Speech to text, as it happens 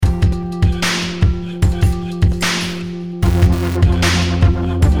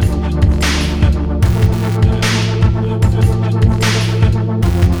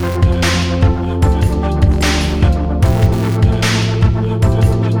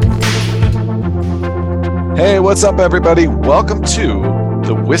Hey, what's up, everybody? Welcome to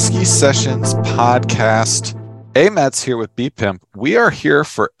the Whiskey Sessions podcast. Amet's here with B Pimp. We are here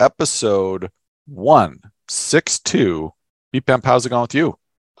for episode 162. B Pimp, how's it going with you?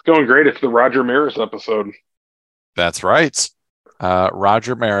 It's going great. It's the Roger Maris episode. That's right.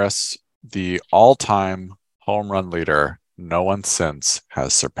 Roger Maris, the all-time home run leader. No one since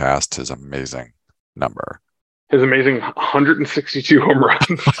has surpassed his amazing number. His amazing 162 home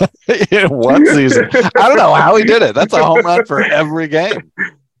runs. In one season. I don't know how he did it. That's a home run for every game.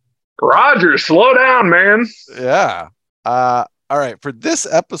 Roger, slow down, man. Yeah. All right. For this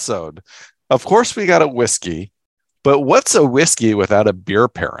episode, of course, we got a whiskey, but what's a whiskey without a beer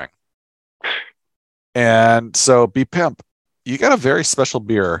pairing? And so, B Pimp, you got a very special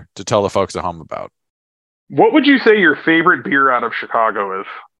beer to tell the folks at home about. What would you say your favorite beer out of Chicago is?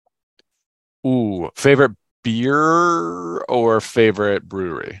 Ooh, favorite beer or favorite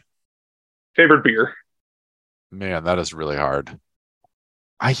brewery? Favorite beer. Man, that is really hard.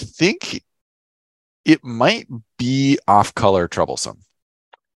 I think it might be Off-Color Troublesome.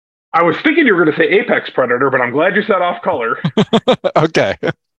 I was thinking you were going to say Apex Predator, but I'm glad you said Off Color. Okay.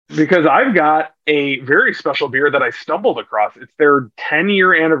 Because I've got a very special beer that I stumbled across. It's their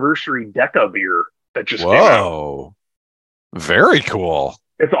 10-year anniversary Deca beer that just came out. Whoa. Very cool.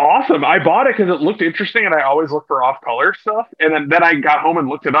 It's awesome. I bought it because it looked interesting, and I always look for off-color stuff. And then I got home and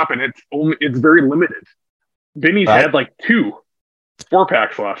looked it up, and it's very limited. Vinny's had like 2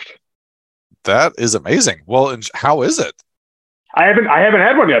 4-packs left. That is amazing. Well, and how is it? I haven't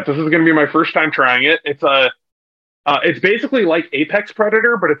had one yet. This is going to be my first time trying it. It's basically like Apex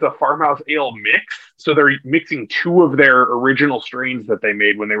Predator, but it's a farmhouse ale mix. So they're mixing 2 of their original strains that they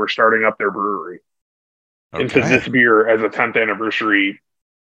made when they were starting up their brewery into this beer as a 10th anniversary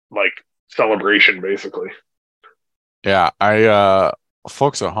celebration, basically. Yeah,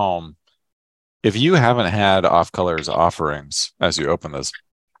 folks at home, if you haven't had Off-Color's offerings as you open this,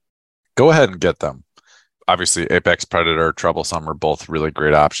 go ahead and get them. Obviously, Apex Predator, Troublesome are both really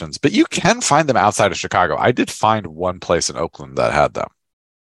great options, but you can find them outside of Chicago. I did find one place in Oakland that had them.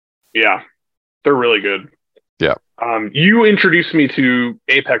 Yeah, they're really good. Yeah. You introduced me to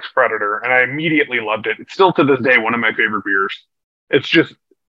Apex Predator, and I immediately loved it. It's still to this day one of my favorite beers. It's just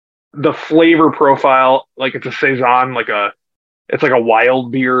the flavor profile, like it's a saison, it's like a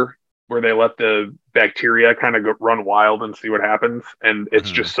wild beer where they let the bacteria kind of run wild and see what happens, and it's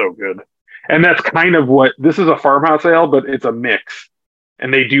just so good. And that's kind of what this is, a farmhouse ale, but it's a mix,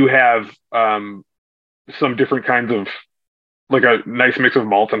 and they do have some different kinds of, like a nice mix of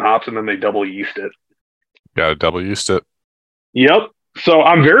malt and hops, and then they double yeast it. Yeah, double yeast it. Yep. So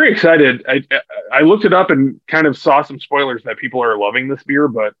I'm very excited. I looked it up and kind of saw some spoilers that people are loving this beer,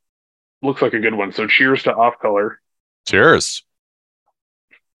 but looks like a good one. So cheers to Off-Color. Cheers.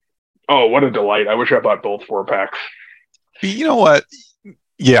 Oh, what a delight. I wish I bought both 4-packs. You know what?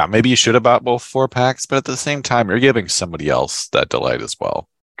 Yeah, maybe you should have bought both 4-packs, but at the same time, you're giving somebody else that delight as well.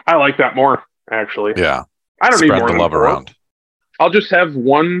 I like that more, actually. Yeah. I don't need more than the love 4. Around. I'll just have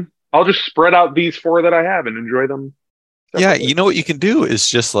one. I'll just spread out these 4 that I have and enjoy them separately. Yeah, you know what you can do is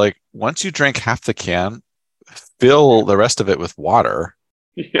just once you drink half the can, fill the rest of it with water.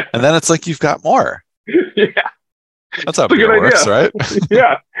 Yeah. And then it's like you've got more. Yeah. That's how beer works, right?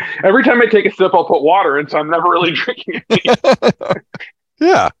 Yeah. Every time I take a sip, I'll put water in, so I'm never really drinking it.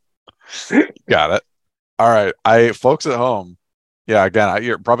 Yeah. Got it. All right. Folks at home, yeah, again,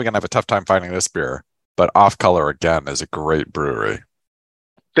 you're probably going to have a tough time finding this beer, but Off-Color, again, is a great brewery.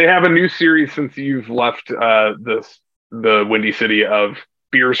 They have a new series since you've left the Windy City of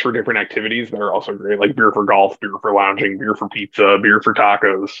beers for different activities that are also great, like beer for golf, beer for lounging, beer for pizza, beer for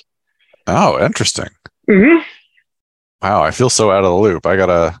tacos. Oh, interesting. Mm-hmm. Wow, I feel so out of the loop. I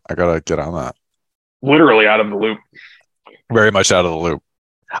gotta get on that. Literally out of the loop. Very much out of the loop.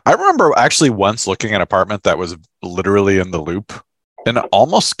 I remember actually once looking at an apartment that was literally in the loop and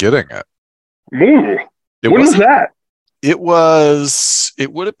almost getting it. Ooh. When was that? It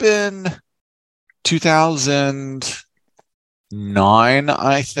would have been 2009,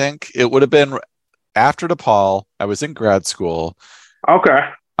 I think. It would have been after DePaul. I was in grad school. Okay.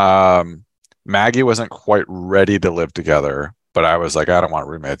 Maggie wasn't quite ready to live together, but I was like, I don't want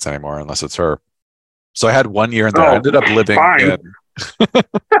roommates anymore unless it's her. So I had 1 year in there. I ended up living in.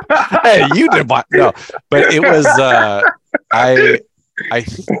 Hey, you did what? No, but it was. I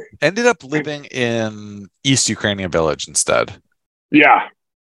ended up living in East Ukrainian Village instead. Yeah.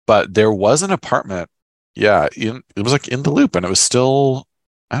 But there was an apartment. Yeah, it was like in the loop, and it was still,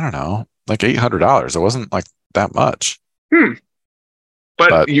 I don't know, like $800. It wasn't like that much.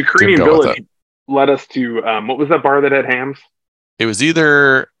 But Ukrainian Village led us to what was that bar that had hams? It was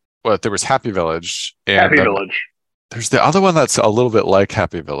either what, there was Happy Village, and Happy then Village. there's the other one that's a little bit like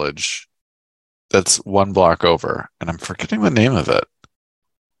Happy Village. That's one block over, and I'm forgetting the name of it.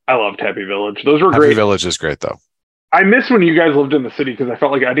 I loved Happy Village. Those were Happy great. Village is great though. I miss when you guys lived in the city because I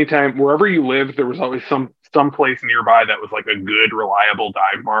felt like anytime wherever you lived, there was always some place nearby that was like a good, reliable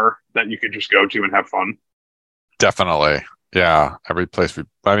dive bar that you could just go to and have fun. Definitely. Yeah. Every place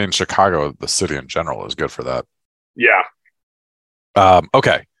I mean, Chicago, the city in general, is good for that. Yeah.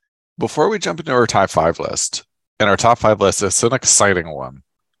 Okay. Before we jump into our top five list, and our top five list is an exciting one.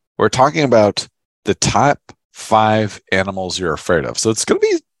 We're talking about the top 5 animals you're afraid of. So it's going to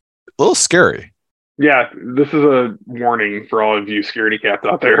be a little scary. Yeah. This is a warning for all of you scaredy cats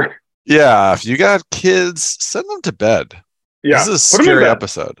out there. Yeah. If you got kids, send them to bed. Yeah. This is a scary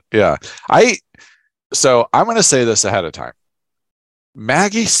episode. Yeah. So I'm going to say this ahead of time.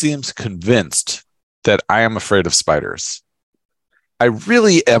 Maggie seems convinced that I am afraid of spiders. I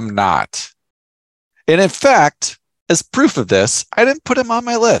really am not. And in fact, as proof of this, I didn't put him on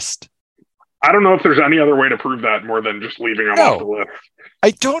my list. I don't know if there's any other way to prove that more than just leaving him off the list. I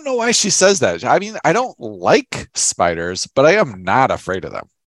don't know why she says that. I mean, I don't like spiders, but I am not afraid of them.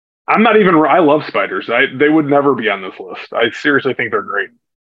 I love spiders. They would never be on this list. I seriously think they're great.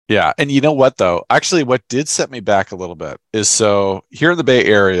 Yeah. And you know what, though? Actually, what did set me back a little bit is so here in the Bay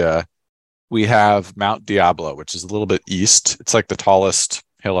Area, we have Mount Diablo, which is a little bit east. It's like the tallest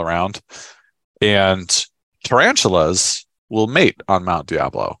hill around. And tarantulas will mate on Mount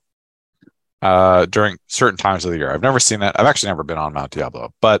Diablo during certain times of the year. I've never seen that. I've actually never been on Mount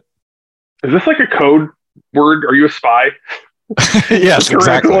Diablo, but is this like a code word? Are you a spy? Yes,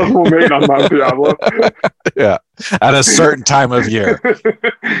 exactly. Tarantulas will mate on Mount Diablo. Yeah, at a certain time of year.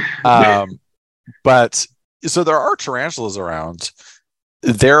 But so there are tarantulas around.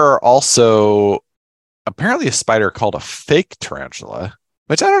 There are also apparently a spider called a fake tarantula,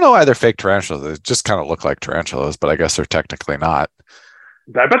 which I don't know why they're fake tarantulas. They just kind of look like tarantulas, but I guess they're technically not.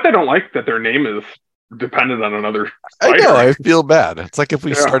 I bet they don't like that their name is dependent on another spider. I know, I feel bad. It's like if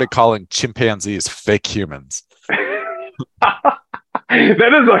we started calling chimpanzees fake humans.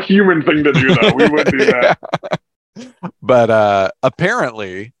 That is a human thing to do, though. We would do that. Yeah. But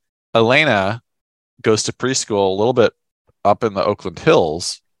apparently, Elena goes to preschool a little bit up in the Oakland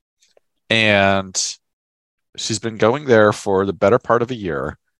Hills, and she's been going there for the better part of a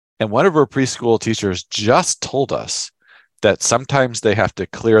year. And one of her preschool teachers just told us that sometimes they have to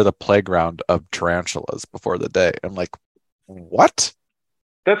clear the playground of tarantulas before the day. I'm like, what?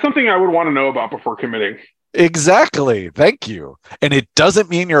 That's something I would want to know about before committing. Exactly. Thank you. And it doesn't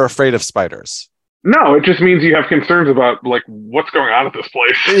mean you're afraid of spiders. No, it just means you have concerns about like what's going on at this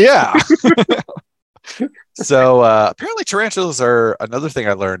place. Yeah. So apparently tarantulas are another thing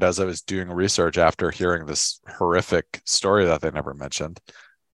I learned as I was doing research after hearing this horrific story that they never mentioned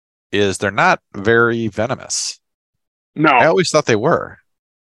is they're not very venomous. No. I always thought they were.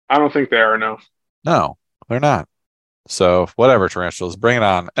 I don't think they are, no. No, they're not. So whatever, tarantulas, bring it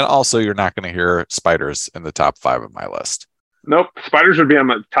on. And also you're not going to hear spiders in the top 5 of my list. Nope. Spiders would be on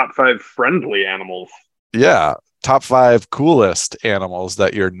the top 5 friendly animals. Yeah. Top 5 coolest animals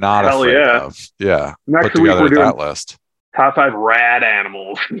that you're not afraid of. Yeah. Next Put week together we're doing that list. Top 5 rad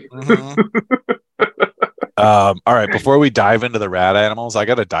animals. Mm-hmm. All right. Before we dive into the rad animals, I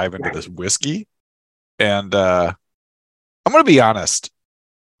got to dive into this whiskey. And I'm going to be honest.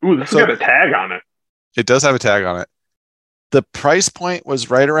 Ooh, this has got a tag on it. It does have a tag on it. The price point was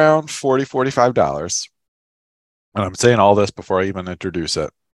right around $40, $45. And I'm saying all this before I even introduce it.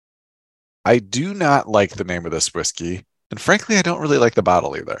 I do not like the name of this whiskey. And frankly, I don't really like the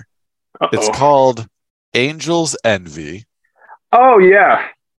bottle either. It's called Angel's Envy. Oh, yeah.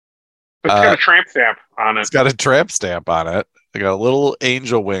 It's got a tramp stamp on it. It's got a tramp stamp on it. They got little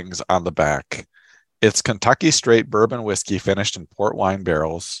angel wings on the back. It's Kentucky straight bourbon whiskey finished in port wine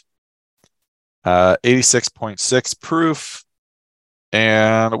barrels. 86.6 proof.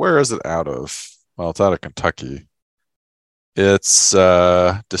 And where is it out of? Well, it's out of Kentucky. It's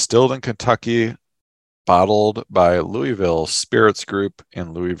distilled in Kentucky, bottled by Louisville Spirits Group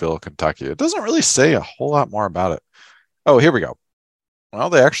in Louisville, Kentucky. It doesn't really say a whole lot more about it. Oh, here we go. Well,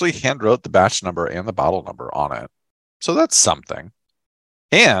 they actually hand wrote the batch number and the bottle number on it. So that's something.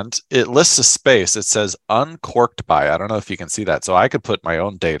 And it lists a space. It says uncorked by. I don't know if you can see that. So I could put my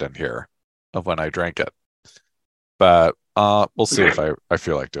own date in here of when I drank it. But we'll see if I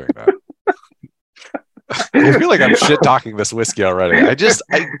feel like doing that. I feel like I'm shit talking this whiskey already.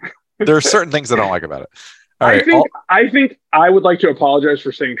 There are certain things I don't like about it. I think I would like to apologize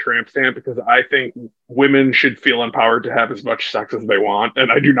for saying tramp stamp because I think women should feel empowered to have as much sex as they want,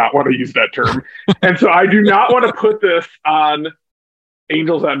 and I do not want to use that term. And so I do not want to put this on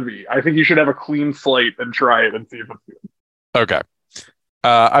Angel's Envy. I think you should have a clean slate and try it and see if it's good. Okay.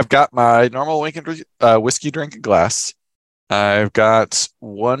 I've got my normal whiskey drinking glass. I've got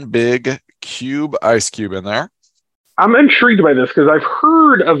one big ice cube in there. I'm intrigued by this because I've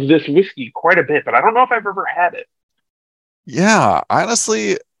heard of this whiskey quite a bit, but I don't know if I've ever had it. Yeah,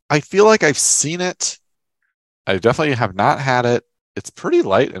 honestly, I feel like I've seen it. I definitely have not had it. It's pretty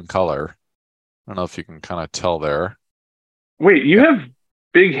light in color. I don't know if you can kind of tell there. Wait, you have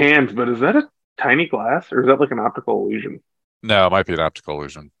big hands, but is that a tiny glass or is that like an optical illusion? No, it might be an optical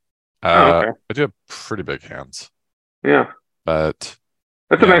illusion. Oh, okay. I do have pretty big hands, Yeah. but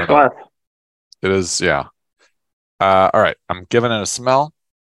That's a nice glass. It is, yeah. All right, I'm giving it a smell.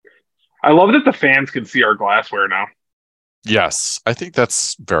 I love that the fans can see our glassware now. Yes, I think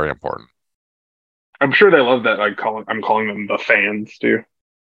that's very important. I'm sure they love that. I'm calling them the fans too.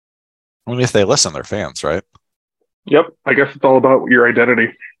 I mean, if they listen, they're fans, right? Yep. I guess it's all about your identity.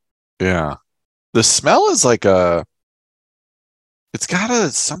 Yeah. The smell is it's got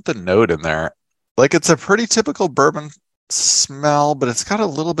a something note in there. Like it's a pretty typical bourbon smell, but it's got a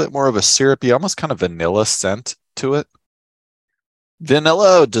little bit more of a syrupy, almost kind of vanilla scent to it.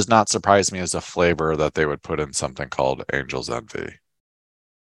 Vanilla does not surprise me as a flavor that they would put in something called Angel's Envy.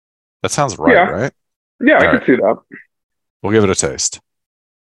 That sounds right, right? Yeah, I can see that. We'll give it a taste.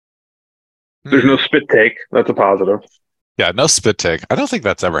 There's no spit take. That's a positive. Yeah, no spit take. I don't think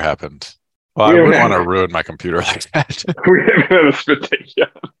that's ever happened. Well, I wouldn't want to ruin my computer like that. We haven't had a spit take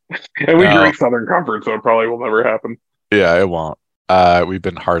yet. And we drink Southern Comfort, so it probably will never happen. Yeah, it won't. We've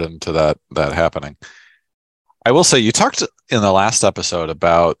been hardened to that happening. I will say, you talked in the last episode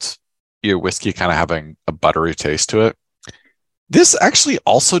about your whiskey kind of having a buttery taste to it. This actually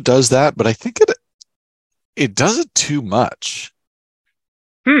also does that, but I think it does it too much.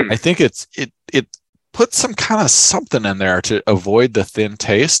 I think it puts some kind of something in there to avoid the thin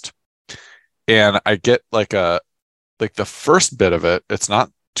taste. And I get like the first bit of it, it's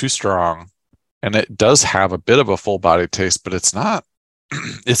not too strong, and it does have a bit of a full body taste, but it's not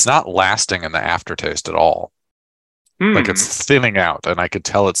lasting in the aftertaste at all. Like it's thinning out, and I could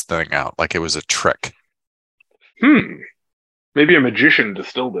tell it's thinning out, like it was a trick. Maybe a magician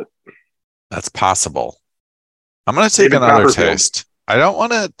distilled it. That's possible. I'm gonna take another taste. I don't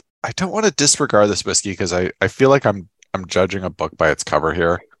want to disregard this whiskey because I feel like I'm judging a book by its cover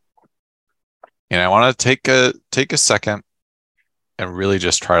here. And I want to take a second and really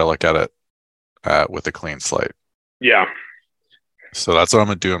just try to look at it with a clean slate. Yeah. So that's what I'm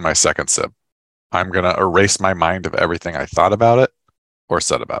going to do in my second sip. I'm going to erase my mind of everything I thought about it or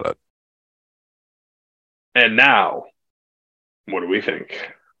said about it. And now, what do we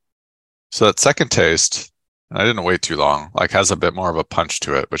think? So that second taste, and I didn't wait too long, like has a bit more of a punch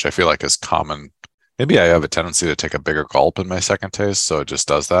to it, which I feel like is common. Maybe I have a tendency to take a bigger gulp in my second taste, so it just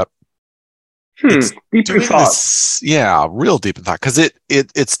does that. It's deep in thought. Yeah, real deep in thought, because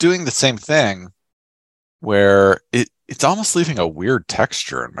it's doing the same thing where it's almost leaving a weird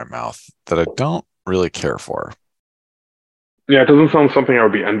texture in my mouth that I don't really care for. Yeah, it doesn't sound something I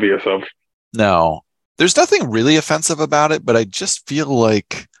would be envious of. No, there's nothing really offensive about it, but I just feel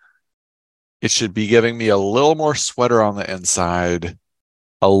like it should be giving me a little more sweater on the inside,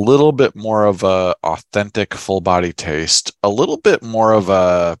 a little bit more of a authentic full body taste, a little bit more of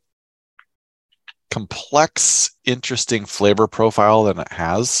a complex, interesting flavor profile than it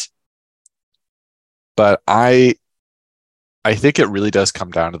has. But I think it really does come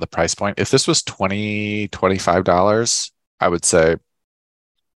down to the price point. If this was $25, I would say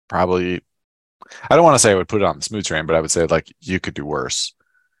probably, I don't want to say I would put it on the smooth train, but I would say like you could do worse.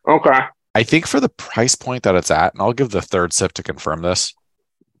 Okay. I think for the price point that it's at, and I'll give the third sip to confirm this.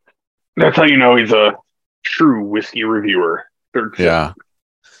 That's how you know he's a true whiskey reviewer. Third sip. Yeah.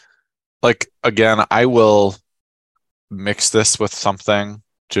 Like, again, I will mix this with something,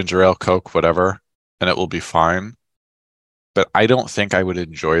 ginger ale, Coke, whatever, and it will be fine. But I don't think I would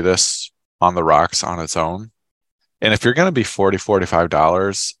enjoy this on the rocks on its own. And if you're going to be $40,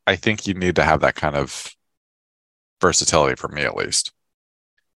 $45, I think you need to have that kind of versatility for me, at least.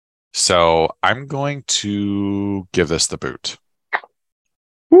 So I'm going to give this the boot.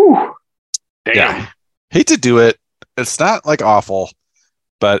 Whew. Damn. Yeah. Hate to do it. It's not like awful.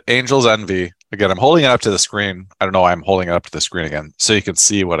 But Angel's Envy, again, I'm holding it up to the screen. I don't know why I'm holding it up to the screen again, so you can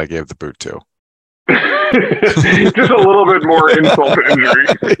see what I gave the boot to. Just a little bit more insult to injury.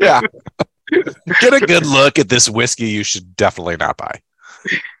 Yeah. Get a good look at this whiskey you should definitely not buy.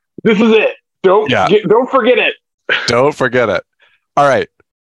 This is it. Don't forget it. Don't forget it. All right.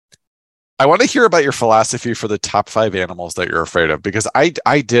 I want to hear about your philosophy for the top 5 animals that you're afraid of, because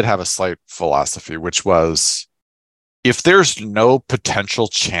I did have a slight philosophy, which was if there's no potential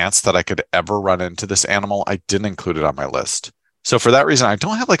chance that I could ever run into this animal, I didn't include it on my list. So for that reason, I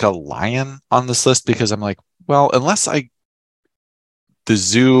don't have like a lion on this list because I'm like, well, unless the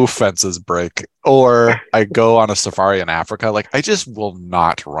zoo fences break or I go on a safari in Africa, like I just will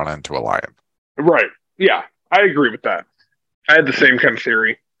not run into a lion. Right. Yeah, I agree with that. I had the same kind of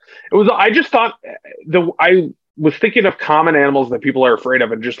theory. I just thought I was thinking of common animals that people are afraid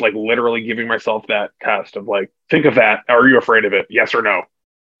of and just like literally giving myself that test of like, think of that. Are you afraid of it? Yes or no?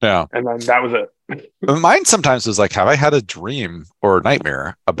 Yeah. And then that was it. Mine sometimes is like, have I had a dream or a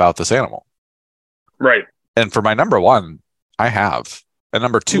nightmare about this animal? Right. And for my number one, I have. And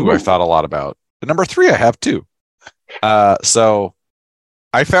number two, Ooh. I've thought a lot about. And number three, I have too. So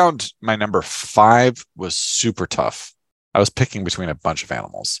I found my number five was super tough. I was picking between a bunch of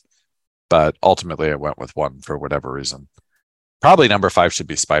animals, but ultimately I went with one for whatever reason. Probably number five should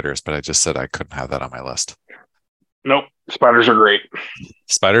be spiders, but I just said I couldn't have that on my list. Nope. Spiders are great.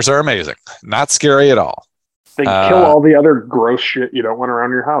 Spiders are amazing. Not scary at all. They kill all the other gross shit you don't want around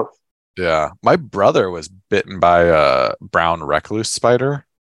your house. Yeah. My brother was bitten by a brown recluse spider.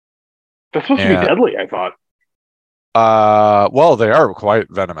 That's supposed to be deadly, I thought. Well, they are quite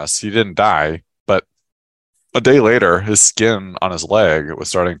venomous. He didn't die, but a day later, his skin on his leg was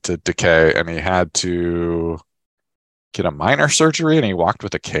starting to decay, and he had to get a minor surgery, and he walked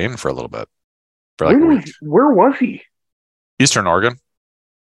with a cane for a little bit, for like a week. Where was he? Eastern Oregon.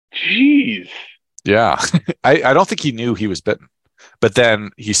 Jeez. Yeah. I don't think he knew he was bitten, but then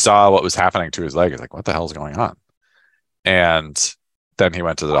he saw what was happening to his leg. He's like, what the hell's going on? And then he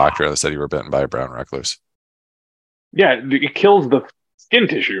went to the doctor and they said you were bitten by a brown recluse. Yeah, it kills the skin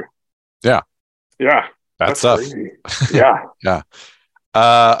tissue. Yeah. Yeah. That's tough. Yeah. Yeah.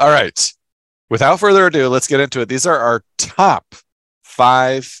 All right. Without further ado, let's get into it. These are our top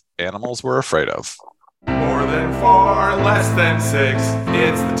 5 animals we're afraid of. More than 4, less than 6.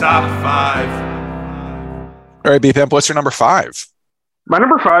 It's the top 5. All right, B-Pimp, what's your number 5? My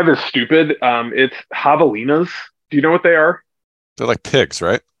number 5 is stupid. It's javelinas. Do you know what they are? They're like pigs,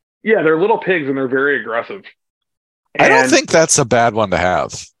 right? Yeah, they're little pigs and they're very aggressive. I don't think that's a bad one to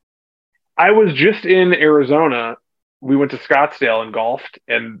have. I was just in Arizona. We went to Scottsdale and golfed,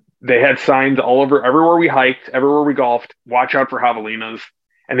 and they had signs all over, everywhere we hiked, everywhere we golfed, watch out for javelinas.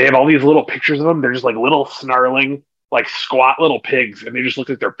 And they have all these little pictures of them. They're just like little snarling, like squat little pigs, and they just look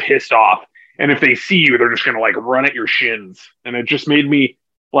like they're pissed off. And if they see you, they're just going to like run at your shins. And it just made me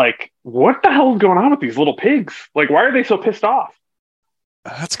like, what the hell is going on with these little pigs? Like, why are they so pissed off?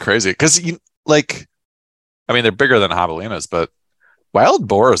 That's crazy. Because, I mean, they're bigger than javelinas, but wild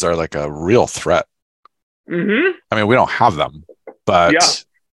boars are like a real threat. Mm-hmm. I mean, we don't have them, but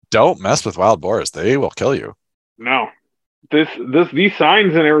don't mess with wild boars. They will kill you. No. These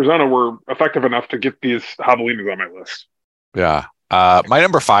signs in Arizona were effective enough to get these javelinas on my list. Yeah. My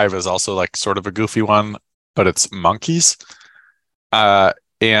number 5 is also like sort of a goofy one, but it's monkeys.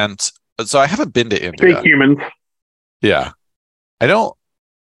 And so I haven't been to India. Fake humans. Yeah.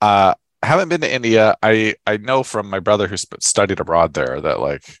 I haven't been to India. I know from my brother who studied abroad there that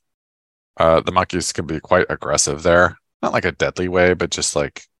like the monkeys can be quite aggressive there. Not like a deadly way, but just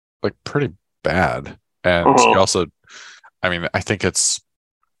like pretty bad. And you also, I mean, I think I'm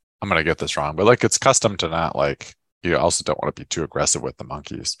going to get this wrong, but like it's custom to not like, you also don't want to be too aggressive with the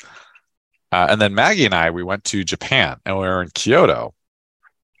monkeys. And then Maggie and we went to Japan and we were in Kyoto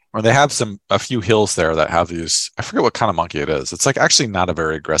where they have a few hills there that have these, I forget what kind of monkey it is. It's like actually not a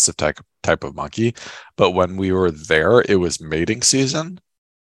very aggressive type of monkey, but when we were there, it was mating season.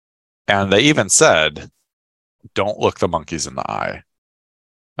 And they even said, don't look the monkeys in the eye.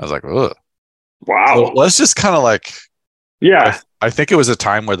 I was like, ugh. Wow. So let's just kind of like, yeah. I think it was a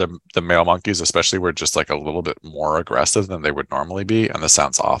time where the male monkeys especially were just like a little bit more aggressive than they would normally be. And this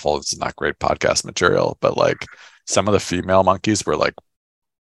sounds awful. It's not great podcast material, but like some of the female monkeys were like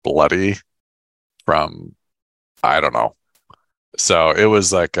bloody from, I don't know. So it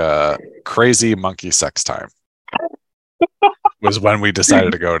was like a crazy monkey sex time. Was when we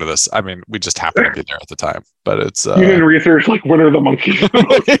decided to go to this. I mean, we just happened to be there at the time, but it's you didn't research like when are the monkeys when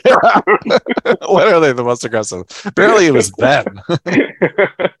are they the most aggressive? Apparently it was then.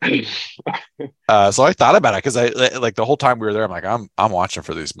 So I thought about it because I like the whole time we were there, I'm like, I'm watching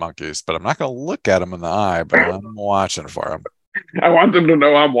for these monkeys, but I'm not gonna look at them in the eye, but I'm watching for them. I want them to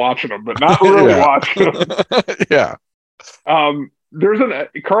know I'm watching them, but not really watching them. Yeah. There's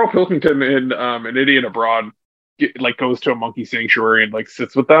Carl Pilkington in an Idiot Abroad like goes to a monkey sanctuary and like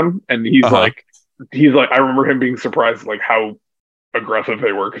sits with them, and he's like I remember him being surprised like how aggressive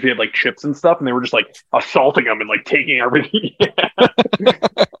they were because he had like chips and stuff, and they were just like assaulting him and like taking everything.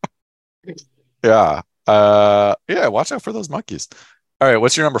 Yeah. Yeah, watch out for those monkeys. All right,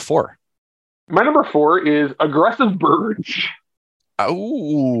 what's your number 4? My number 4 is aggressive birds.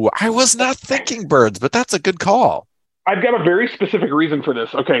 Oh, I was not thinking birds, but that's a good call. I've got a very specific reason for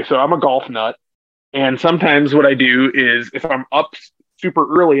this. Okay, so I'm a golf nut, and sometimes what I do is if I'm up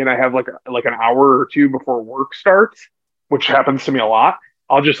super early and I have like an hour or two before work starts, which happens to me a lot,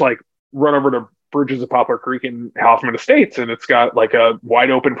 I'll just like run over to Bridges of Poplar Creek in Hoffman Estates, and it's got like a wide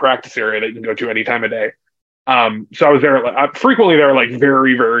open practice area that you can go to any time of day. So I was there, I'm frequently there, like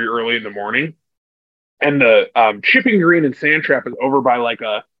very, very early in the morning. And the chipping green and sand trap is over by like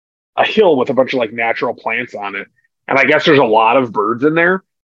a hill with a bunch of like natural plants on it. And I guess there's a lot of birds in there.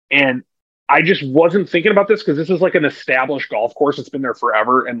 And I just wasn't thinking about this because this is like an established golf course. It's been there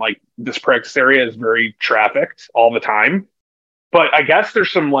forever. And like this practice area is very trafficked all the time. But I guess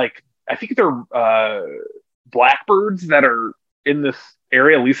there's some like, I think they're blackbirds that are in this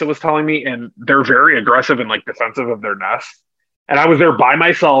area, Lisa was telling me, and they're very aggressive and like defensive of their nests. And I was there by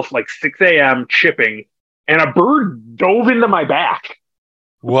myself, like 6 a.m. chipping, and a bird dove into my back.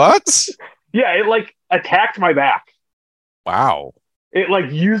 What? Yeah, it like attacked my back. Wow. It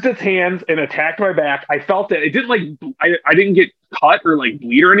like used its hands and attacked my back. I felt it. It didn't like, I didn't get cut or like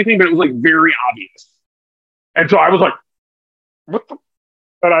bleed or anything, but it was like very obvious. And so I was like, what the?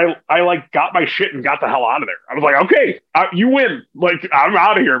 And I like got my shit and got the hell out of there. I was like, okay, you win. Like, I'm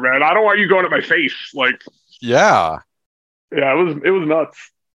out of here, man. I don't want you going at my face. Like, yeah. Yeah, it was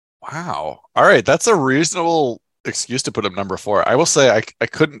nuts. Wow. All right. That's a reasonable excuse to put him number 4. I will say I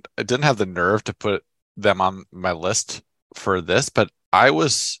didn't have the nerve to put them on my list for this, but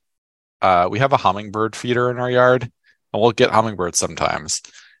we have a hummingbird feeder in our yard, and we'll get hummingbirds sometimes.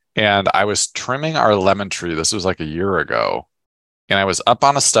 And I was trimming our lemon tree. This was like a year ago. And I was up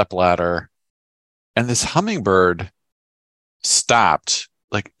on a step ladder, and this hummingbird stopped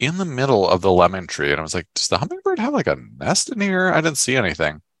like in the middle of the lemon tree. And I was like, does the hummingbird have like a nest in here? I didn't see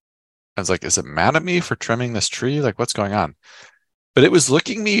anything. I was like, is it mad at me for trimming this tree? Like, what's going on? But it was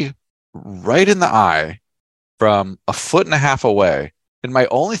looking me right in the eye from 1.5 feet away. And my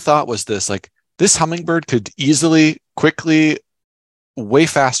only thought was this, like, this hummingbird could easily, quickly, way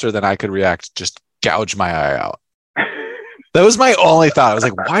faster than I could react, just gouge my eye out. That was my only thought. I was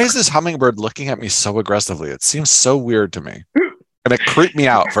like, why is this hummingbird looking at me so aggressively? It seems so weird to me. And it creeped me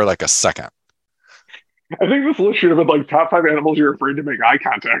out for like a second. I think this list should have been like top 5 animals you're afraid to make eye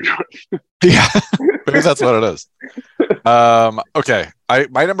contact with. Yeah, maybe that's what it is. Okay.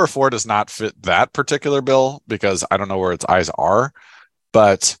 My number 4 does not fit that particular bill because I don't know where its eyes are.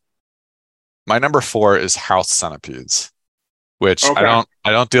 But my number 4 is house centipedes, which okay.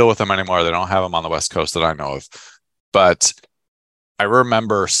 I don't deal with them anymore. They don't have them on the West Coast that I know of. But I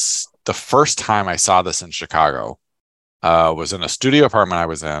remember the first time I saw this in Chicago was in a studio apartment I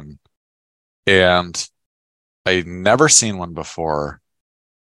was in, and I'd never seen one before,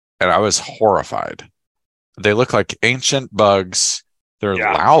 and I was horrified. They look like ancient bugs. They're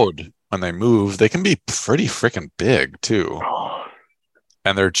loud when they move. They can be pretty freaking big, too.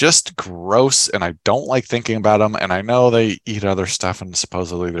 And they're just gross, and I don't like thinking about them, and I know they eat other stuff, and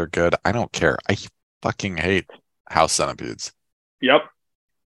supposedly they're good. I don't care. I fucking hate house centipedes. Yep.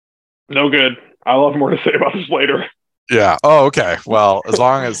 No good. I'll have more to say about this later. Yeah. Oh, okay. Well, as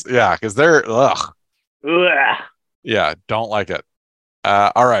long as, because they're, ugh. Yeah, don't like it.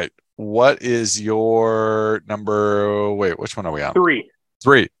 All right. What is your number? Wait, which one are we on?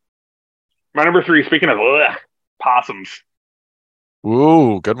 3. My number 3, speaking of possums.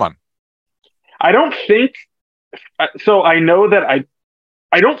 Ooh, good one. I don't think, so I know that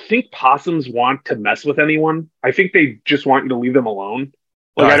I don't think possums want to mess with anyone. I think they just want you to leave them alone.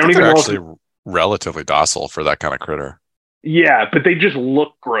 Like, I don't even know. Actually, relatively docile for that kind of critter. Yeah, but they just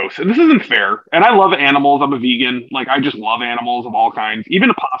look gross, and this isn't fair. And I love animals. I'm a vegan. Like, I just love animals of all kinds.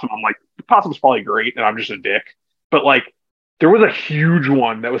 Even a possum, I'm like, the possum's probably great, and I'm just a dick. But like, there was a huge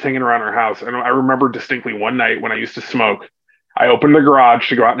one that was hanging around our house, and I remember distinctly one night when I used to smoke. I opened the garage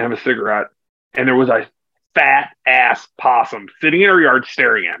to go out and have a cigarette, and there was a fat ass possum sitting in our yard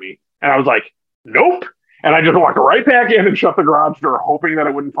staring at me. And I was like, nope. And I just walked right back in and shut the garage door, hoping that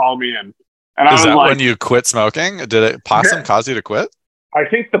it wouldn't follow me in. And I was that like, when you quit smoking? Did it possum cause you to quit? I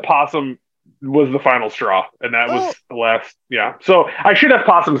think the possum was the final straw, and that was the last. Yeah. So I should have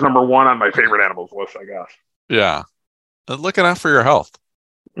possums number 1 on my favorite animals list, I guess. Yeah. Looking out for your health.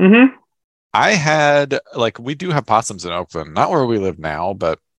 Mm-hmm. I had, like, we do have possums in Oakland, not where we live now,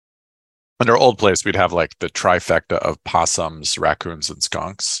 but in our old place, we'd have like the trifecta of possums, raccoons, and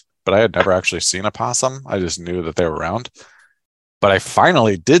skunks. But I had never actually seen a possum. I just knew that they were around. But I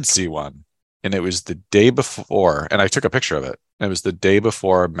finally did see one. And it was the day before. And I took a picture of it. And it was the day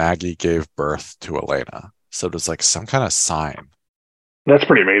before Maggie gave birth to Elena. So it was like some kind of sign. That's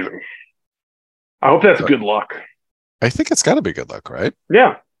pretty amazing. I hope that's good luck. I think it's got to be good luck, right?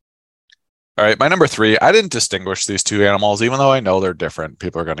 Yeah. All right, my number 3. I didn't distinguish these two animals, even though I know they're different.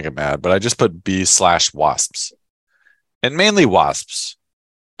 People are going to get mad, but I just put bees/wasps, and mainly wasps.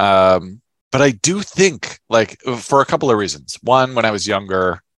 But I do think, like, for a couple of reasons. One, when I was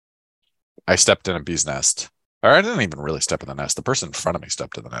younger, I stepped in a bee's nest. Or I didn't even really step in the nest. The person in front of me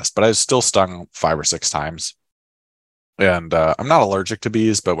stepped in the nest, but I was still stung 5 or 6 times. And I'm not allergic to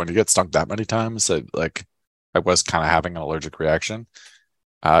bees, but when you get stung that many times, I was kind of having an allergic reaction.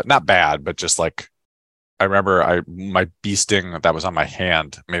 Not bad, but just like I remember my bee sting that was on my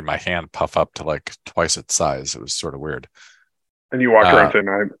hand made my hand puff up to like twice its size. It was sort of weird. And you walked around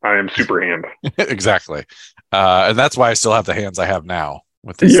saying, I am super hand. Exactly. And that's why I still have the hands I have now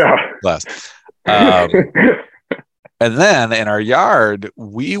with this glass. And then in our yard,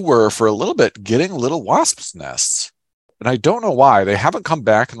 we were for a little bit getting little wasps' nests. And I don't know why. They haven't come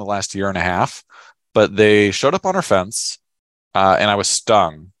back in the last year and a half, but they showed up on our fence. And I was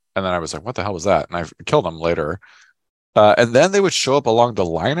stung. And then I was like, what the hell was that? And I killed them later. And then they would show up along the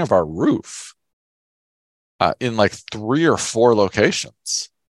line of our roof in like 3 or 4 locations.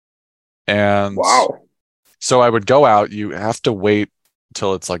 And wow. So I would go out. You have to wait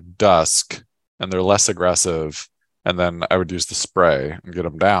till it's like dusk and they're less aggressive. And then I would use the spray and get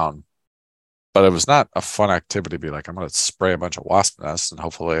them down. But it was not a fun activity to be like, I'm going to spray a bunch of wasp nests and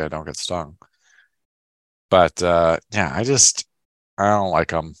hopefully I don't get stung. But yeah, I don't like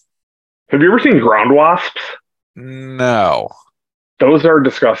them. Have you ever seen ground wasps? No. Those are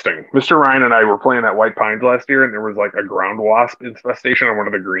disgusting. Mr. Ryan and I were playing at White Pines last year, and there was like a ground wasp infestation on one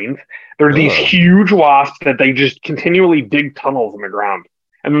of the greens. There are these huge wasps that they just continually dig tunnels in the ground.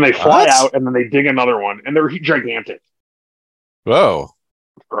 And then they fly out, and then they dig another one, and they're gigantic. Whoa.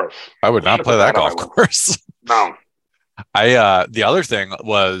 Gross. I would not play that golf course. No. The other thing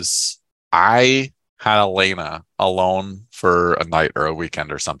was I had Elena alone for a night or a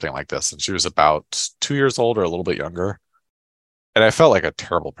weekend or something like this. And she was about 2 years old or a little bit younger. And I felt like a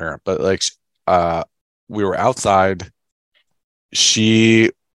terrible parent, but like, we were outside.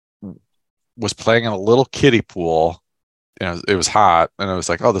 She was playing in a little kiddie pool. You know, it was hot and I was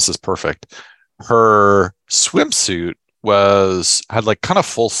like, oh, this is perfect. Her swimsuit had like kind of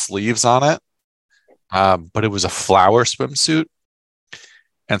full sleeves on it. But it was a flower swimsuit.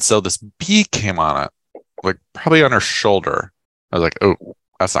 And so this bee came on it, like probably on her shoulder. I was like, oh,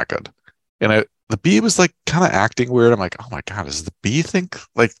 that's not good. And the bee was like kind of acting weird. I'm like, oh my God, does the bee think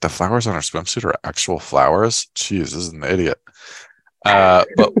like the flowers on her swimsuit are actual flowers? Jeez, this is an idiot. But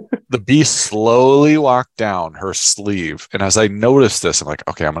the bee slowly walked down her sleeve. And as I noticed this, I'm like,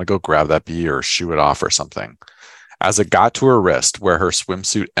 okay, I'm going to go grab that bee or shoo it off or something. As it got to her wrist where her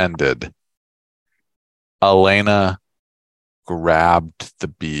swimsuit ended, Elena grabbed the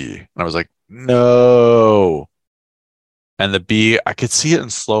bee. And I was like, no. And the bee, I could see it in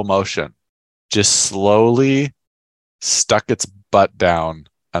slow motion, just slowly stuck its butt down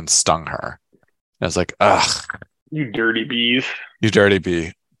and stung her. And I was like, ugh. You dirty bees. You dirty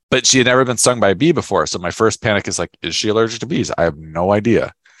bee. But she had never been stung by a bee before. So my first panic is like, is she allergic to bees? I have no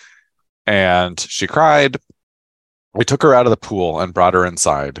idea. And she cried. We took her out of the pool and brought her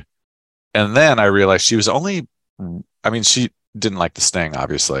inside. And then I realized she didn't like the sting,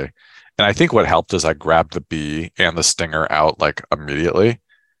 obviously. And I think what helped is I grabbed the bee and the stinger out like immediately.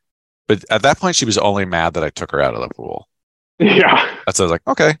 But at that point, she was only mad that I took her out of the pool. Yeah. So I was like,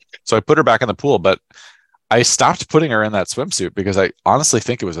 okay. So I put her back in the pool, but I stopped putting her in that swimsuit because I honestly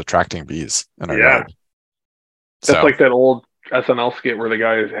think it was attracting bees in our yard. That's like that old SNL skit where the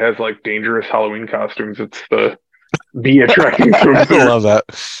guy has like dangerous Halloween costumes. It's the bee attracting swimsuit. I love that.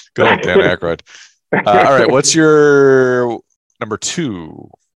 Good old Dan Aykroyd. All right. What's your number 2?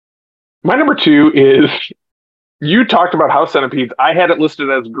 My number 2 is, you talked about house centipedes. I had it listed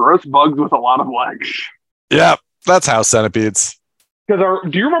as gross bugs with a lot of legs. Yeah, that's house centipedes. Because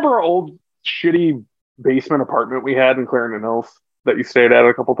do you remember our old shitty basement apartment we had in Clarendon Hills that you stayed at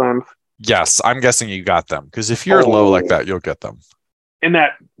a couple times? Yes, I'm guessing you got them because if you're low like that, you'll get them. In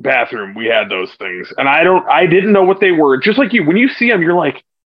that bathroom, we had those things, and I didn't know what they were. Just like you, when you see them, you're like,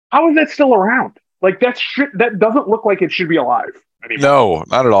 how is that still around? Like that shit, that doesn't look like it should be alive anymore. No,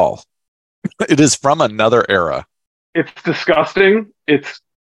 not at all. It is from another era. It's disgusting. It's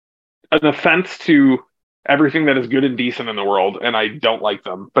an offense to everything that is good and decent in the world, and I don't like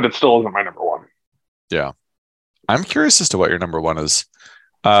them, but it still isn't my number 1. Yeah. I'm curious as to what your number 1 is.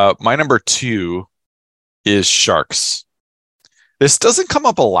 My number 2 is sharks. This doesn't come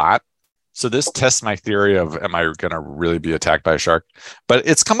up a lot, So this tests my theory of, am I going to really be attacked by a shark? But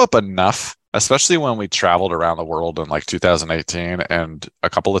it's come up enough, especially when we traveled around the world in like 2018, and a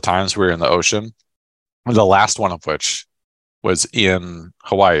couple of times we were in the ocean. The last one of which was in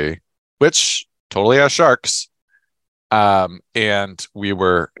Hawaii, which totally has sharks. And we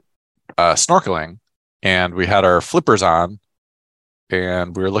were snorkeling, and we had our flippers on,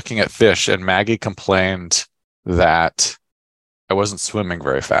 and we were looking at fish, and Maggie complained that I wasn't swimming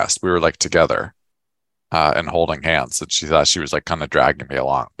very fast. We were like together and holding hands, and she thought she was like kind of dragging me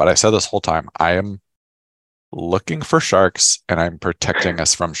along. But I said this whole time, I am looking for sharks and I'm protecting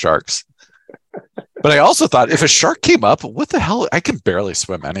us from sharks. But I also thought, if a shark came up, what the hell? I can barely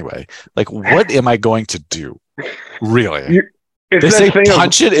swim anyway. Like, what am I going to do? Really? They say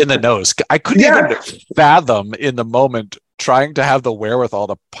punch it in the nose. I couldn't even fathom in the moment trying to have the wherewithal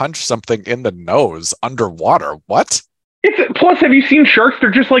to punch something in the nose underwater. What? Plus, have you seen sharks?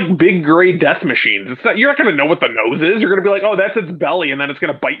 They're just like big gray death machines. You're not going to know what the nose is. You're going to be like, oh, that's its belly, and then it's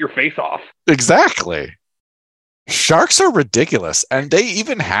going to bite your face off. Exactly. Sharks are ridiculous. And they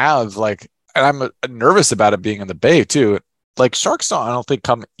even have like, and I'm nervous about it being in the bay too. Like sharks I don't think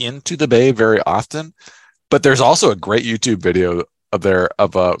come into the bay very often, but there's also a great YouTube video of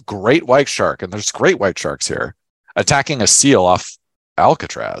a great white shark, and there's great white sharks here, attacking a seal off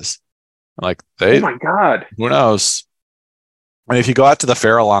Alcatraz. Like oh my God. Who knows? And if you go out to the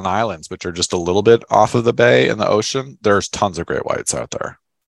Farallon Islands, which are just a little bit off of the bay in the ocean, there's tons of great whites out there.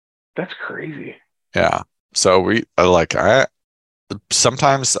 That's crazy. Yeah. So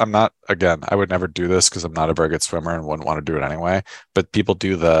sometimes I'm not, again, I would never do this because I'm not a very good swimmer and wouldn't want to do it anyway. But people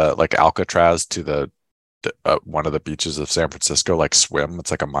do the like Alcatraz to the one of the beaches of San Francisco, like swim.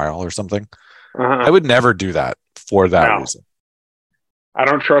 It's like a mile or something. I would never do that for that reason. I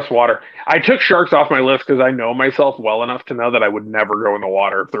don't trust water. I took sharks off my list because I know myself well enough to know that I would never go in the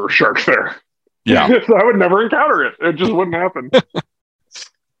water if there were sharks there. Yeah. So I would never encounter it. It just wouldn't happen.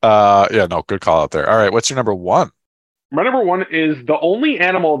 Yeah, no, good call out there. All right, what's your number one? My number one is the only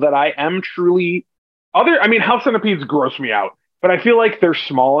animal that I am truly house centipedes gross me out, but I feel like they're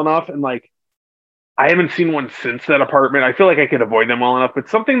small enough, and like I haven't seen one since that apartment. I feel like I could avoid them well enough, but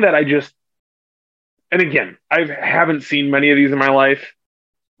something that and again, I haven't seen many of these in my life,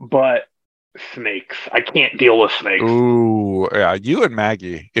 but snakes. I can't deal with snakes. Ooh, yeah, you and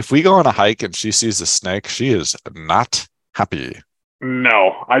Maggie, if we go on a hike and she sees a snake, she is not happy.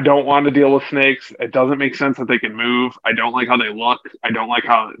 No, I don't want to deal with snakes. It doesn't make sense that they can move. I don't like how they look. I don't like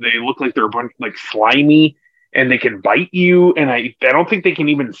how they look like they're a bunch like slimy and they can bite you. And I don't think they can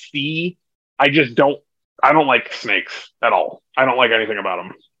even see. I don't like snakes at all. I don't like anything about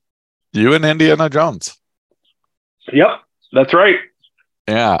them. You and Indiana Jones. Yep, that's right.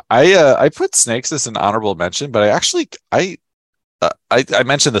 Yeah, I put snakes as an honorable mention, but I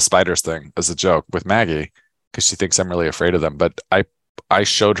mentioned the spiders thing as a joke with Maggie because she thinks I'm really afraid of them. But I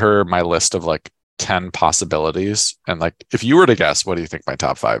showed her my list of like 10 possibilities, and like, if you were to guess, what do you think my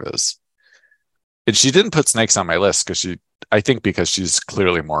top 5 is? And she didn't put snakes on my list because she's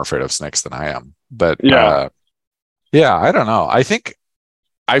clearly more afraid of snakes than I am. But yeah, I don't know. I think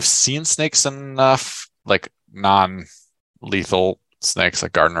I've seen snakes enough, like non-lethal snakes,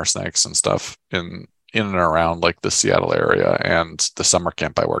 like gardener snakes and stuff in and around like the Seattle area, and the summer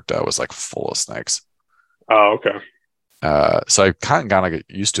camp I worked at was like full of snakes. Oh, okay. So I kind of gotta get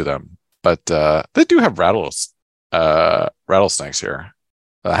used to them, but they do have rattlesnakes here.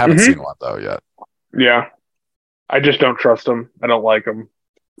 I haven't seen one though yet. Yeah, I just don't trust them. I don't like them.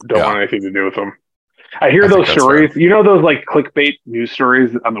 Don't want anything to do with them. I hear those stories. Fair. You know those like clickbait news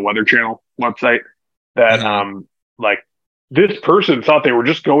stories on the Weather Channel website that like this person thought they were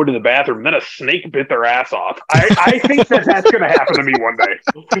just going to the bathroom, and then a snake bit their ass off. I think that's going to happen to me one day.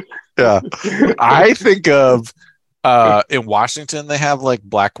 Yeah, I think of in Washington they have like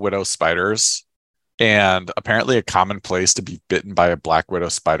black widow spiders, and apparently a common place to be bitten by a black widow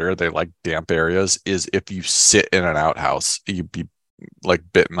spider, they like damp areas, is if you sit in an outhouse, you'd be like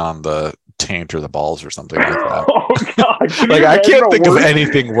bitten on the taint or the balls or something like that. Oh God! Like I can't think of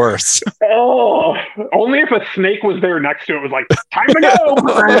anything worse. Oh, only if a snake was there next to it, was like time to go.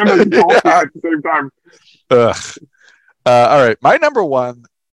 At the same time. All right, my number one.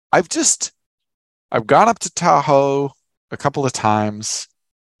 I've gone up to Tahoe a couple of times,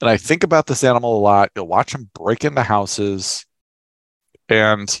 and I think about this animal a lot. You'll watch them break into houses,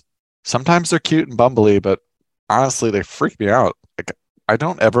 and sometimes they're cute and bumbly, but honestly, they freak me out. Like, I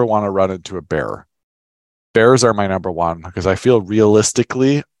don't ever want to run into a bear. Bears are my number one because I feel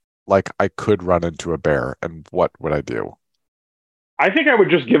realistically like I could run into a bear, and what would I do? I think I would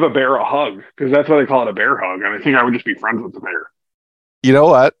just give a bear a hug because that's why they call it a bear hug, and I think I would just be friends with the bear. You know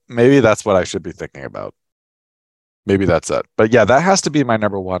what? Maybe that's what I should be thinking about. Maybe that's it. But yeah, that has to be my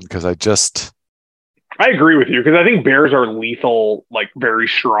number one because I agree with you because I think bears are lethal, like very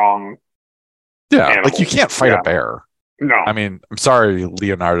strong yeah, like you animals. can't fight a bear. No. I mean, I'm sorry,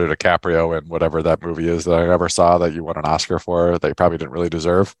 Leonardo DiCaprio and whatever that movie is that I never saw that you won an Oscar for that you probably didn't really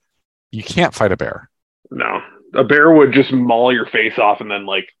deserve. You can't fight a bear. No. A bear would just maul your face off and then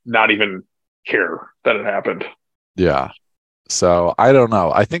like not even care that it happened. Yeah. So I don't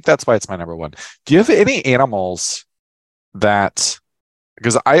know. I think that's why it's my number one. Do you have any animals that,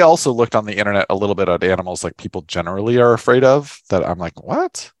 because I also looked on the internet a little bit at animals like people generally are afraid of that I'm like,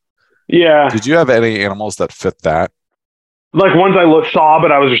 what? Yeah. Did you have any animals that fit that? Like ones I saw,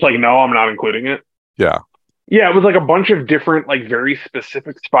 but I was just like, no, I'm not including it. Yeah. Yeah, it was like a bunch of different, like very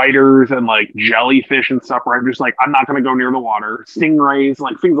specific spiders and like jellyfish and stuff. Where I'm just like, I'm not going to go near the water. Stingrays,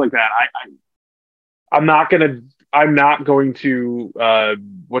 like things like that. I'm not gonna. I'm not going to.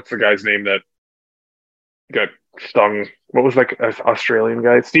 What's the guy's name that got stung? What was like an Australian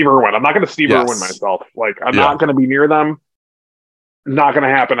guy? Steve Irwin. I'm not going to Steve Irwin Yes. myself. Like I'm Yeah. not going to be near them. Not going to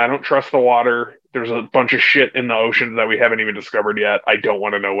happen. I don't trust the water. There's a bunch of shit in the oceans that we haven't even discovered yet. I don't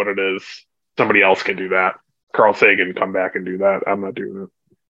want to know what it is. Somebody else can do that. Carl Sagan come back and do that. I'm not doing it.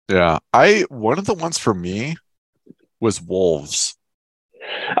 Yeah. One of the ones for me was wolves.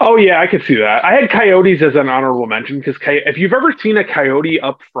 Oh yeah, I could see that. I had coyotes as an honorable mention because if you've ever seen a coyote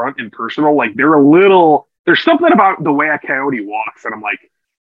up front and personal, like they're a little. There's something about the way a coyote walks, and I'm like,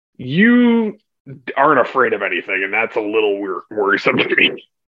 you aren't afraid of anything, and that's a little worrisome to me.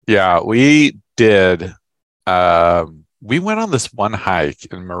 Yeah, we did. We went on this one hike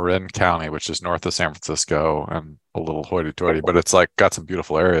in Marin County, which is north of San Francisco and a little hoity-toity, but it's like got some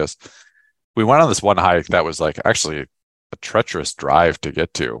beautiful areas. We went on this one hike that was like actually a treacherous drive to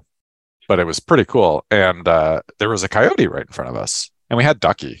get to, but it was pretty cool. And there was a coyote right in front of us, and we had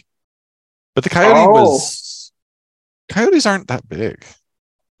Ducky, but the coyotes aren't that big.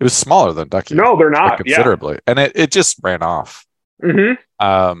 It was smaller than Ducky. No, they're not. Considerably, and it just ran off. Mm-hmm.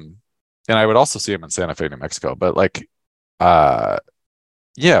 And I would also see him in Santa Fe, New Mexico. But like, yeah,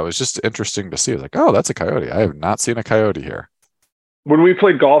 it was just interesting to see. It was like, oh, that's a coyote. I have not seen a coyote here. When we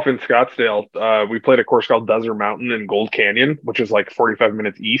played golf in Scottsdale, we played a course called Desert Mountain in Gold Canyon, which is like 45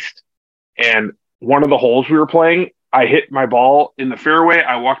 minutes east. And one of the holes we were playing, I hit my ball in the fairway.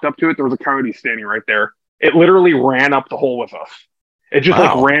 I walked up to it. There was a coyote standing right there. It literally ran up the hole with us. It just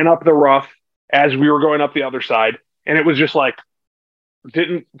like ran up the rough as we were going up the other side. And it was just like,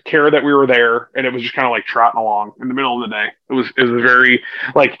 didn't care that we were there, and it was just kind of like trotting along in the middle of the day. It was very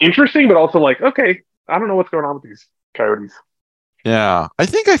like interesting, but also like, okay, I don't know what's going on with these coyotes. Yeah, I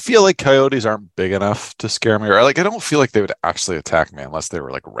feel like coyotes aren't big enough to scare me, or like I don't feel like they would actually attack me unless they were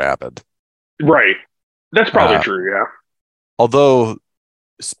like rabid. Right, that's probably true. Yeah. Although,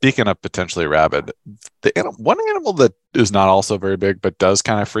 speaking of potentially rabid, one animal that is not also very big but does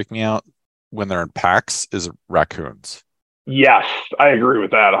kind of freak me out when they're in packs is raccoons. Yes, I agree with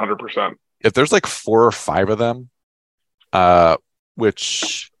that 100%. If there's like 4 or 5 of them,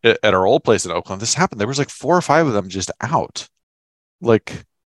 which at our old place in Oakland, this happened. There was like 4 or 5 of them just out, like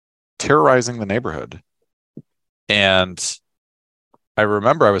terrorizing the neighborhood. And I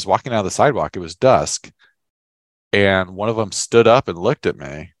remember I was walking down the sidewalk. It was dusk. And one of them stood up and looked at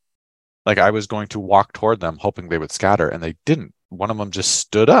me like I was going to walk toward them, hoping they would scatter. And they didn't. One of them just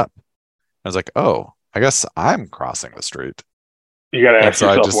stood up. I was like, oh, I guess I'm crossing the street. You got to ask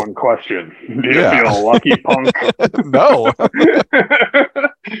yourself one question. Do you feel lucky, punk? No.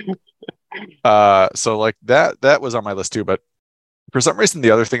 So like that was on my list too. But for some reason,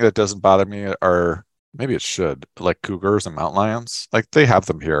 the other thing that doesn't bother me are, maybe it should, like cougars and mountain lions. Like they have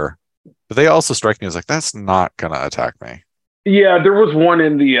them here, but they also strike me as like, that's not going to attack me. Yeah, there was one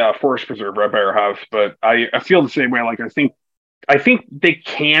in the forest preserve right by our house, but I feel the same way. Like I think they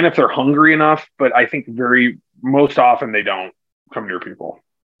can if they're hungry enough, but I think most often they don't come near people.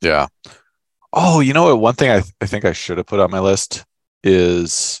 Yeah. Oh, you know what? One thing I think I should have put on my list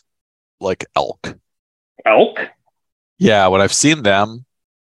is like elk. Elk? Yeah, when I've seen them,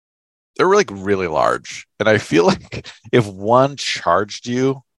 they're like really large. And I feel like if one charged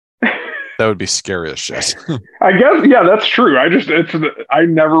you, that would be scary as shit. I guess, yeah, that's true. I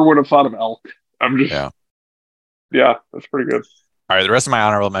never would have thought of elk. I'm just, yeah, that's pretty good. All right, the rest of my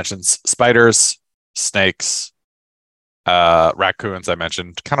honorable mentions: spiders, snakes, raccoons. I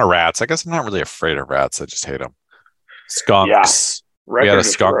mentioned, kind of rats. I guess I'm not really afraid of rats. I just hate them. Skunks. Yeah. We had a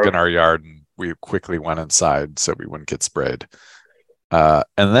skunk in our yard, and we quickly went inside so we wouldn't get sprayed. And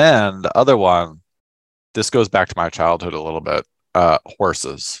then the other one, this goes back to my childhood a little bit.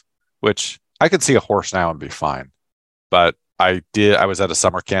 Horses, which I could see a horse now and be fine, but I was at a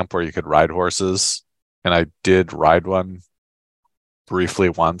summer camp where you could ride horses, and I did ride one briefly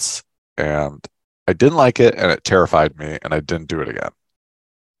once, and I didn't like it, and it terrified me, and I didn't do it again.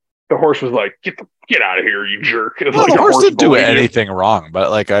 The horse was like, get out of here, you jerk. It's Well, like the horse didn't do bullying you. anything wrong,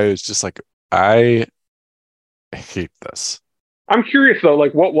 but like I was just like, I hate this. I'm curious though,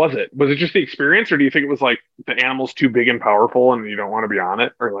 like what was it? Was it just the experience, or do you think it was like the animal's too big and powerful and you don't want to be on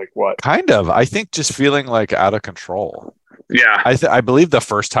it, or like what? Kind of. I think just feeling like out of control. Yeah. I believe the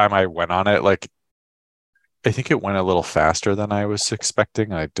first time I went on it, like I think it went a little faster than I was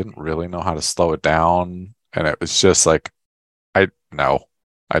expecting. I didn't really know how to slow it down, and it was just like, I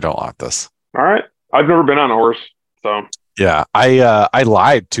don't want this. All right. I've never been on a horse, so Yeah, I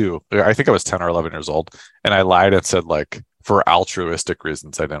lied too. I think I was 10 or 11 years old, and I lied and said like for altruistic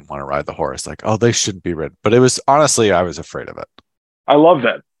reasons I didn't want to ride the horse. Like, oh, they shouldn't be ridden. But it was honestly I was afraid of it. I love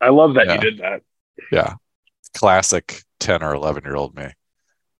that. I love that Yeah. you did that. Yeah. Classic 10 or 11-year-old me.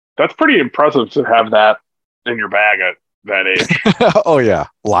 That's pretty impressive to have that in your bag at that age. Oh yeah.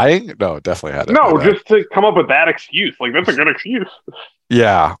 Lying? No, definitely had it. No, just to come up with that excuse. Like that's a good excuse.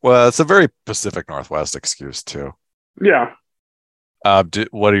 Yeah. Well, it's a very Pacific Northwest excuse too. Yeah.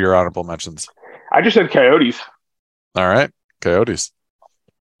 What are your honorable mentions? I just said coyotes. All right. Coyotes.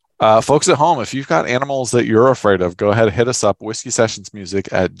 Folks at home, if you've got animals that you're afraid of, go ahead and hit us up,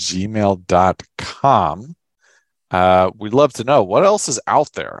 whiskey-sessionsmusic@gmail.com. We'd love to know what else is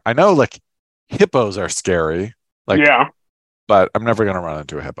out there. I know like hippos are scary. Like, yeah. But I'm never going to run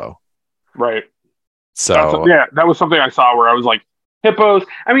into a hippo. Right. So that was something I saw where I was like, hippos.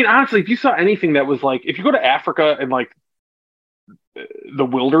 I mean, honestly, if you saw anything that was like, if you go to Africa and like the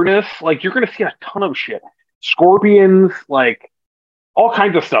wilderness, like you're going to see a ton of shit. Scorpions, like all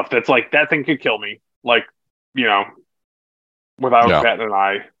kinds of stuff that's like, that thing could kill me. Like, you know, without batting an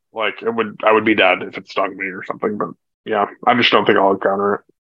eye, like I would be dead if it stung me or something. But yeah, I just don't think I'll encounter it.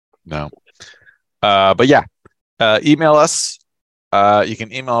 No. But yeah, email us. You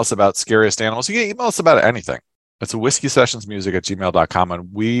can email us about scariest animals. You can email us about anything. It's whiskey-sessionsmusic@gmail.com, and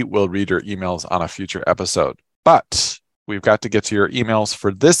we will read your emails on a future episode. But we've got to get to your emails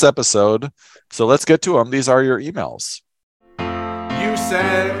for this episode, so let's get to them. These are your emails. You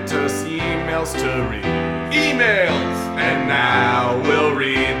sent us emails to read. Emails! And now we'll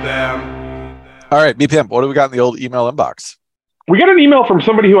read them. All right, B-Pimp, what do we got in the old email inbox? We got an email from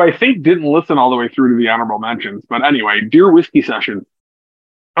somebody who I think didn't listen all the way through to the honorable mentions. But anyway, dear Whiskey Session,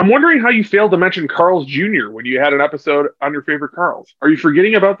 I'm wondering how you failed to mention Carl's Jr. when you had an episode on your favorite Carl's. Are you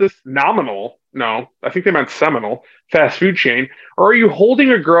forgetting about this nominal, no, I think they meant seminal, fast food chain, or are you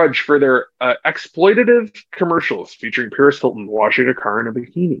holding a grudge for their exploitative commercials featuring Paris Hilton washing a car in a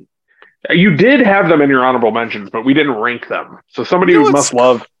bikini? You did have them in your honorable mentions, but we didn't rank them. So somebody must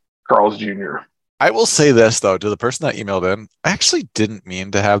love Carl's Jr. I will say this, though, to the person that emailed in, I actually didn't mean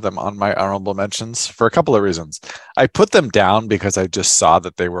to have them on my honorable mentions for a couple of reasons. I put them down because I just saw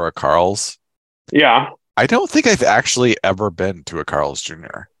that they were a Carl's. Yeah. I don't think I've actually ever been to a Carl's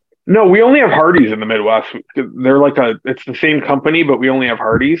Jr. No, we only have Hardee's in the Midwest. They're like it's the same company, but we only have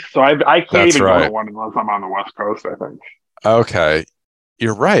Hardee's. So I can't even go to one unless I'm on the West Coast, I think. Okay.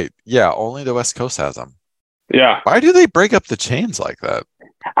 You're right. Yeah, only the West Coast has them. Yeah. Why do they break up the chains like that?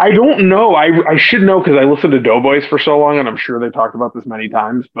 I don't know. I should know because I listened to Doughboys for so long, and I'm sure they talked about this many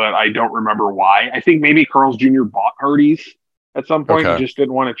times, but I don't remember why. I think maybe Carl's Jr. bought Hardee's at some point and just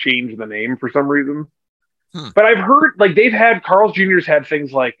didn't want to change the name for some reason. But I've heard like Carl's Jr.'s had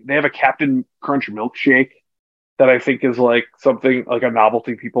things like they have a Captain Crunch milkshake that I think is like something like a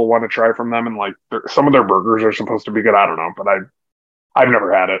novelty people want to try from them, and like some of their burgers are supposed to be good. I don't know, but I've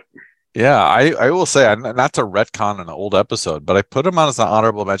never had it. Yeah, I will say, not to retcon an old episode, but I put them on as an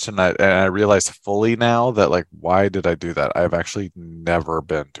honorable mention, and I realize fully now that, like, why did I do that? I've actually never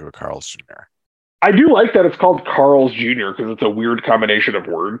been to a Carl's Jr. I do like that it's called Carl's Jr. because it's a weird combination of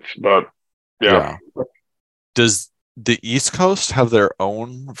words, but yeah. Does the East Coast have their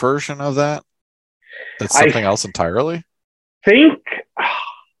own version of that? That's something else entirely? I'm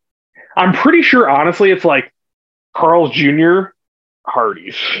pretty sure, honestly, it's like Carl's Jr.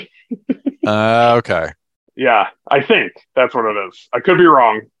 Hardee's. Okay. Yeah, I think that's what it is. I could be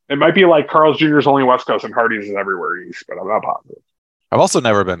wrong. It might be like Carl's Jr. is only West Coast and Hardee's is everywhere East, but I'm not positive. I've also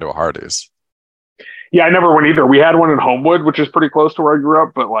never been to a Hardee's. Yeah, I never went either. We had one in Homewood, which is pretty close to where I grew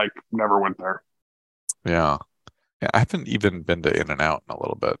up, but like never went there. Yeah. I haven't even been to In-N-Out in a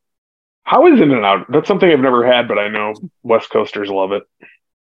little bit. How is In-N-Out? That's something I've never had, but I know West Coasters love it.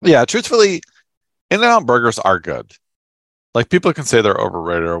 Yeah, truthfully, In-N-Out burgers are good. Like, people can say they're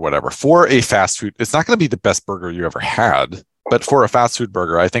overrated or whatever. For a fast food, it's not going to be the best burger you ever had, but for a fast food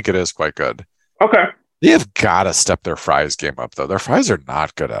burger, I think it is quite good. Okay. They have got to step their fries game up, though. Their fries are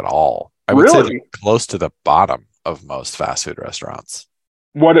not good at all. I would say they're close to the bottom of most fast food restaurants.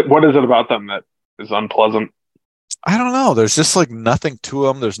 What is it about them that is unpleasant? I don't know. There's just like nothing to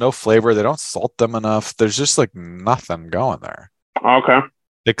them. There's no flavor. They don't salt them enough. There's just like nothing going there. Okay.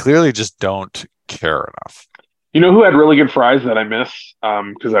 They clearly just don't care enough. You know who had really good fries that I miss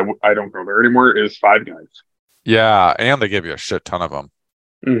because I don't go there anymore is Five Guys. Yeah, and they give you a shit ton of them.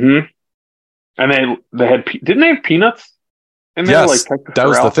 Mm-hmm. And they had didn't they have peanuts in there? Yes, like that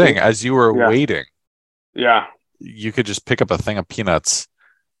was the thing. As you were waiting, you could just pick up a thing of peanuts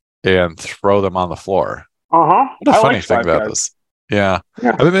and throw them on the floor. What a funny thing about this. Yeah. I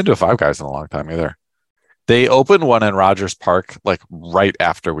haven't been to a Five Guys in a long time either. They opened one in Rogers Park like right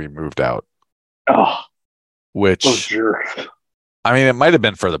after we moved out. Which I mean, it might have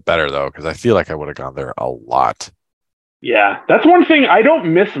been for the better though, because I feel like I would have gone there a lot. Yeah, that's one thing I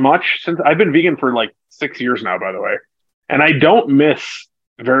don't miss much since I've been vegan for like 6 years now, by the way. And I don't miss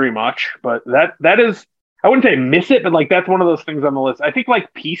very much, but that is, I wouldn't say miss it, but like that's one of those things on the list. I think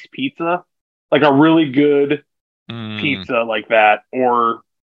like Peace Pizza, like a really good pizza like that, or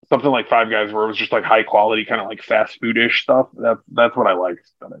something like Five Guys where it was just like high quality, kind of like fast food-ish stuff. That's what I like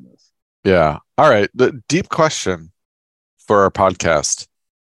that I miss. Yeah. All right. The deep question for our podcast.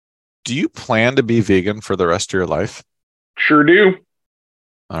 Do you plan to be vegan for the rest of your life? Sure do.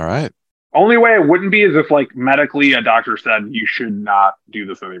 All right. Only way I wouldn't be is if like medically a doctor said you should not do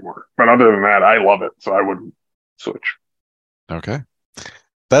this anymore. But other than that, I love it. So I wouldn't switch. Okay.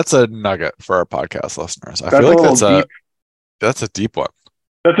 That's a nugget for our podcast listeners. I feel like that's a deep one.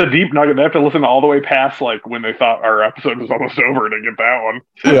 That's a deep nugget. They have to listen all the way past like when they thought our episode was almost over to get that one.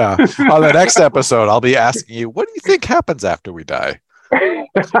 Yeah. On the next episode, I'll be asking you, what do you think happens after we die? I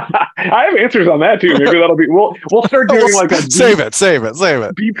have answers on that too. Maybe that'll be. We'll start doing like a save it.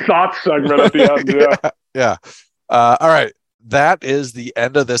 Deep thoughts segment at the end. Yeah. All right. That is the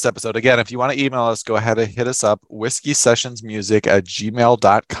end of this episode. Again, if you want to email us, go ahead and hit us up,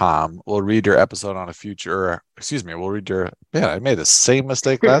 whiskeysessionsmusic@gmail.com. We'll read your episode on a future. We'll read your. Man, I made the same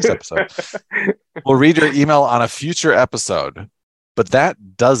mistake last episode. We'll read your email on a future episode. But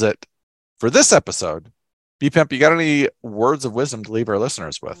that does it for this episode. B-Pimp, you got any words of wisdom to leave our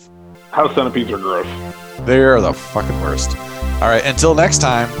listeners with? House centipedes are gross. They're the fucking worst. All right, until next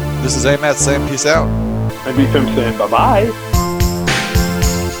time, this is A-Matt saying peace out. And B-Pimp saying bye-bye.